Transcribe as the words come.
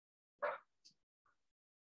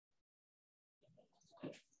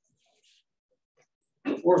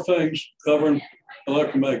four things govern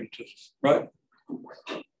electromagnetism, right?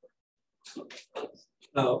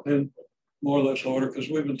 Now, in more or less order, because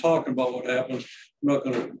we've been talking about what happens. I'm not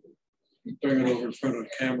going to bring it over in front of the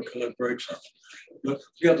camera because that breaks up. But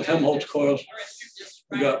we got the Helmholtz coils.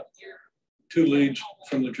 We got two leads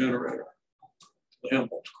from the generator, the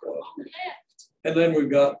Helmholtz coil. And then we've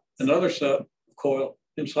got another set of coil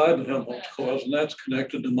inside the Helmholtz coils, and that's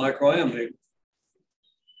connected to microammeter.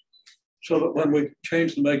 So that when we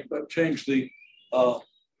change the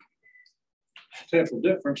potential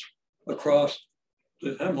difference across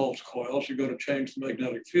the Helmholtz coils, you're going to change the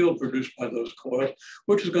magnetic field produced by those coils,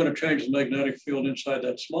 which is going to change the magnetic field inside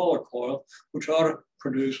that smaller coil, which ought to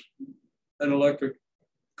produce an electric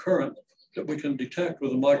current that we can detect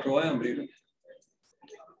with a microammeter.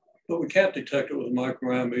 But we can't detect it with a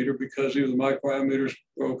microammeter because either the microammeter is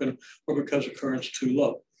broken or because the current's too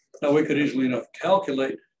low. Now, we could easily enough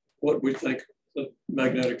calculate what we think the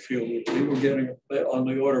magnetic field would be. We're getting on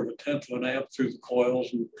the order of 1/10 of an amp through the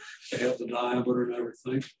coils, and they have the diameter and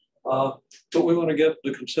everything. But we want to get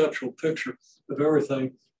the conceptual picture of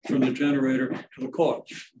everything from the generator to the coil.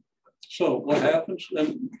 So what happens?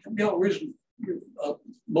 And reason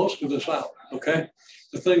most of this out, okay?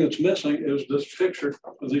 The thing that's missing is this picture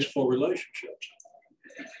of these four relationships.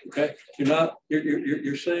 Okay,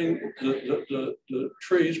 you're seeing the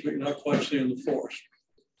trees, but you're not quite seeing the forest.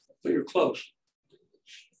 But you're close.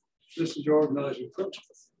 This is your organizing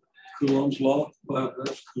principle. Coulomb's law,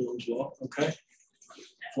 that's Coulomb's law, okay?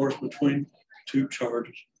 Force between two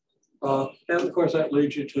charges. And of course, that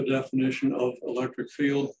leads you to a definition of electric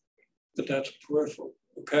field, but that's peripheral,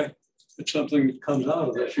 okay? It's something that comes out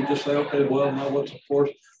of this. You just say, okay, well, now what's the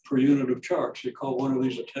force per unit of charge? So you call one of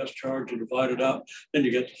these a test charge, you divide it out, then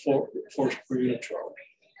you get the force per unit charge.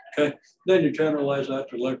 Okay, then you generalize that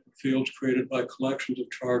to electric fields created by collections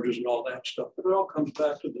of charges and all that stuff. But it all comes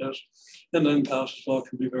back to this. And then Gauss's law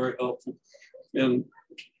can be very helpful in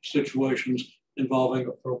situations involving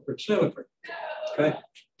appropriate symmetry. Okay,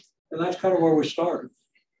 and that's kind of where we started.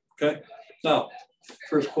 Okay, now,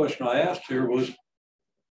 first question I asked here was,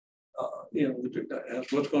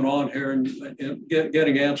 what's going on here, and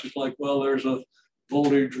getting answers like, well, there's a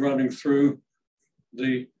voltage running through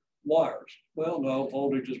the wires. Well, no,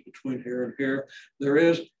 voltage is between here and here. There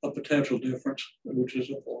is a potential difference, which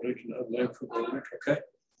is a voltage and a length for voltage, okay?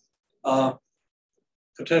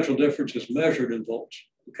 Potential difference is measured in volts,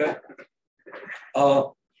 okay?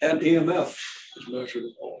 And EMF is measured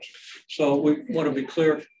in volts. So we want to be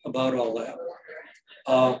clear about all that.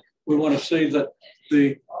 We want to see that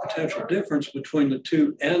the potential difference between the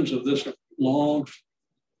two ends of this long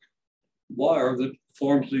wire that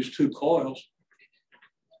forms these two coils,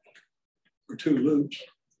 or two loops,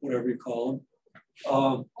 whatever you call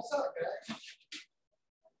them,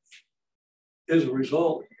 is a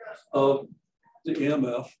result of the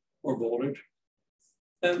EMF or voltage.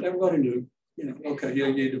 And everybody knew, okay,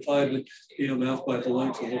 you divide the EMF by the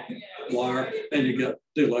length of the wire and you get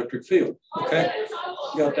the electric field, okay?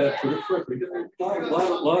 You got that pretty quickly. A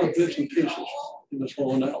lot of bits and pieces in this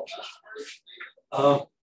whole analysis.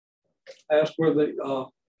 Ask where the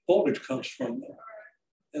voltage comes from there.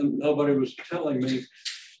 And nobody was telling me,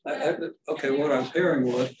 okay, what I was hearing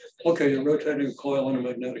was, okay, you're rotating a coil in a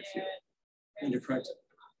magnetic field and you crank the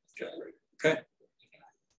generator, okay?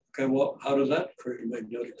 Okay, well, how does that create a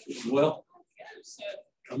magnetic field? Well,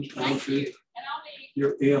 it comes down to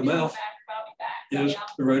your EMF is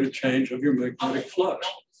the rate of change of your magnetic flux.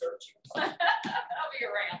 I'll be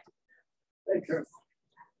around. Take care.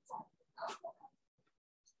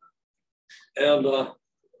 And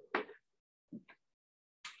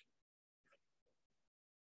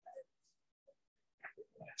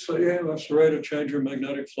so yeah, that's the rate of change of your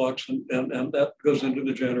magnetic flux, and that goes into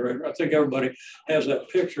the generator. I think everybody has that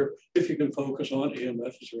picture if you can focus on EMF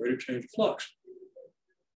as the rate of change of flux.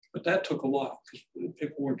 But that took a while because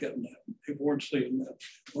people weren't getting that. People weren't seeing that.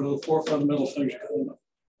 One of the four fundamental things you got to know.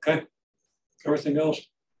 Okay? Everything else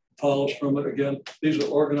follows from it. Again, these are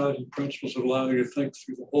organizing principles that allow you to think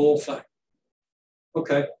through the whole thing.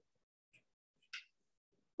 Okay.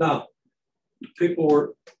 Now, people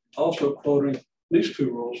were also quoting these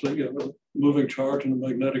two rules, the moving charge in the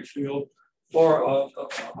magnetic field, or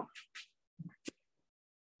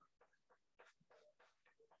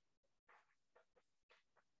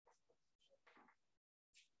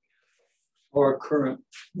a current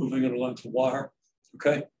moving in a length of wire,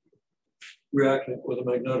 okay? Reacting with a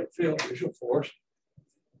magnetic field, visual force,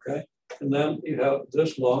 okay? And then you have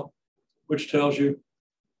this law, which tells you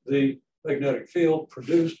the magnetic field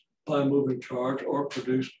produced by a moving charge or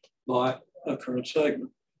produced by a current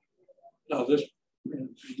segment. Now this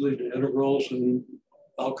lead to integrals and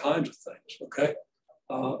all kinds of things, okay?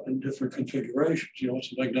 In different configurations. You know,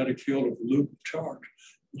 it's a magnetic field of a loop of charge.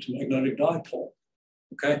 It's a magnetic dipole,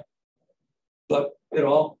 okay? But it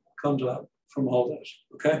all comes out from all this,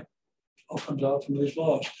 okay? All comes out from these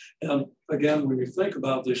laws. And again, when you think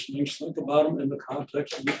about these things, think about them in the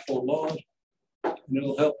context of these 4 laws, and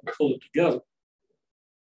it'll help you pull it together.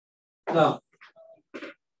 Now,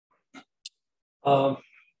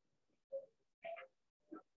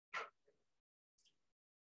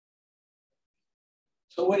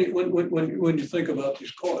 so when you think about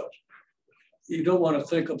these coils, you don't want to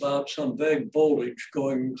think about some vague voltage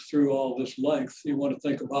going through all this length. You want to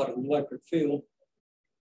think about an electric field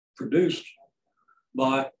produced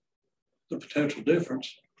by the potential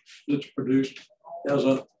difference that's produced as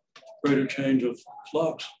a rate of change of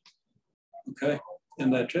flux, okay,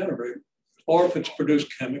 in that generator. Or if it's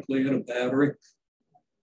produced chemically in a battery,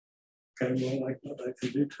 okay, well, like that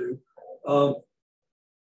could do too,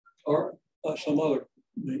 or some other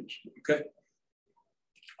means, okay?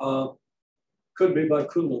 Could be by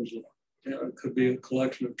Coulomb's law. You know, it could be a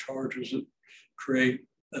collection of charges that create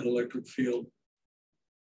an electric field.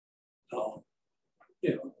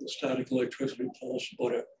 You know, the static electricity pulse,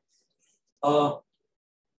 whatever.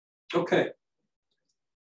 Okay.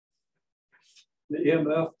 The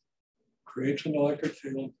EMF creates an electric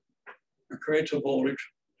field. It creates a voltage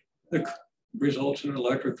that results in an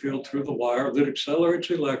electric field through the wire that accelerates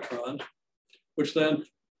electrons, which then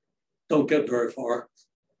don't get very far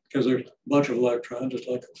because there's a bunch of electrons, just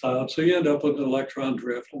like a cloud. So you end up with an electron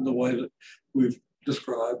drift in the way that we've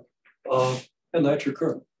described, and that's your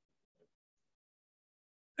current.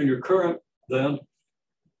 And your current then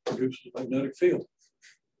produces a magnetic field.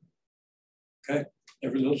 Okay,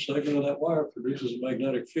 every little segment of that wire produces a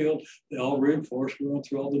magnetic field. They all reinforce. We went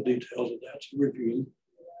through all the details of that, so review.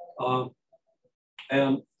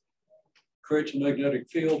 And creates a magnetic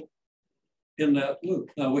field in that loop.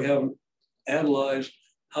 Now we haven't analyzed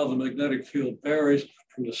how the magnetic field varies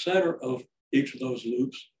from the center of each of those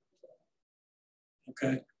loops.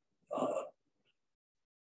 Okay,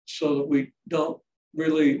 so that we don't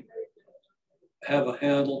really have a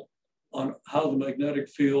handle on how the magnetic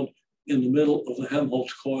field in the middle of the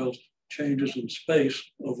Helmholtz coils changes in space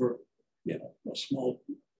over, you know, a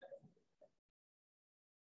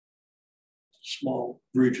small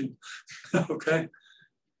region, okay?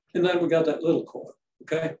 And then we got that little coil,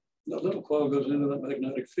 okay? That little coil goes into that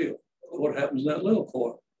magnetic field. What happens in that little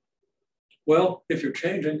coil? Well, if you're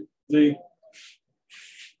changing the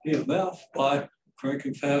EMF by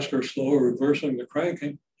cranking faster or slower, reversing the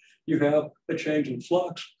cranking, you have a change in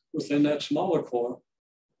flux within that smaller coil,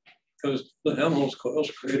 because the Helmholtz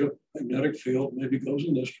coils create a magnetic field, maybe goes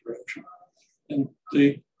in this direction. And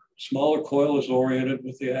the smaller coil is oriented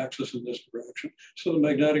with the axis in this direction. So the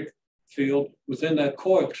magnetic field within that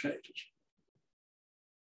coil changes.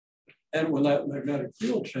 And when that magnetic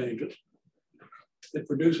field changes, it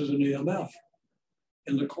produces an EMF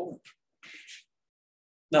in the coil.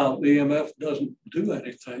 Now, the EMF doesn't do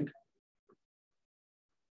anything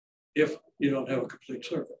if you don't have a complete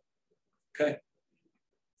circuit, okay?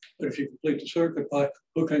 But if you complete the circuit by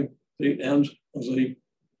hooking the ends of the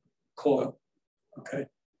coil, okay,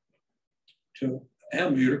 to an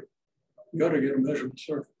ammeter, you got to get a measurable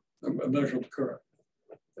circuit, a measurable current,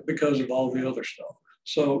 because of all the other stuff.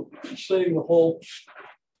 So seeing the whole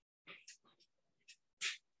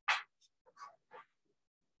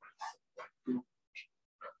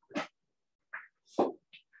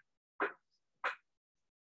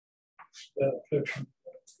picture.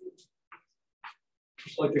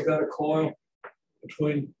 Just like you got a coil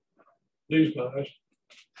between these guys.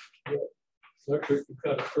 Electric, you've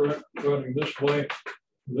got a current running this way,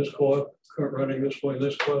 this coil, current running this way,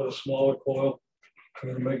 this coil, a smaller coil,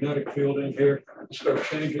 and a magnetic field in here. You start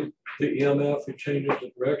changing the EMF, it changes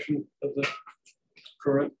the direction of the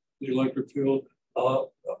current, the electric field,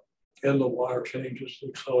 and the wire changes, the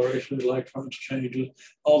acceleration of the electrons changes,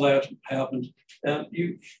 all that happens. And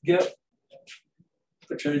you get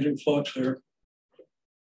the changing flux here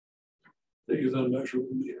that you then measure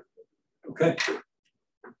with a meter, okay?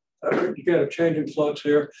 You get a changing flux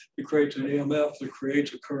here, it creates an EMF that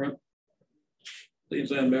creates a current that you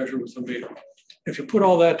then measure with a meter. If you put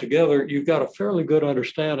all that together, you've got a fairly good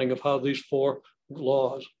understanding of how these 4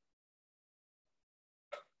 laws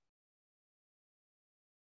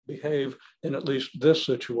behave in at least this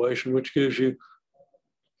situation, which gives you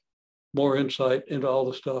more insight into all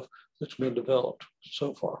the stuff that's been developed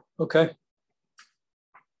so far, okay?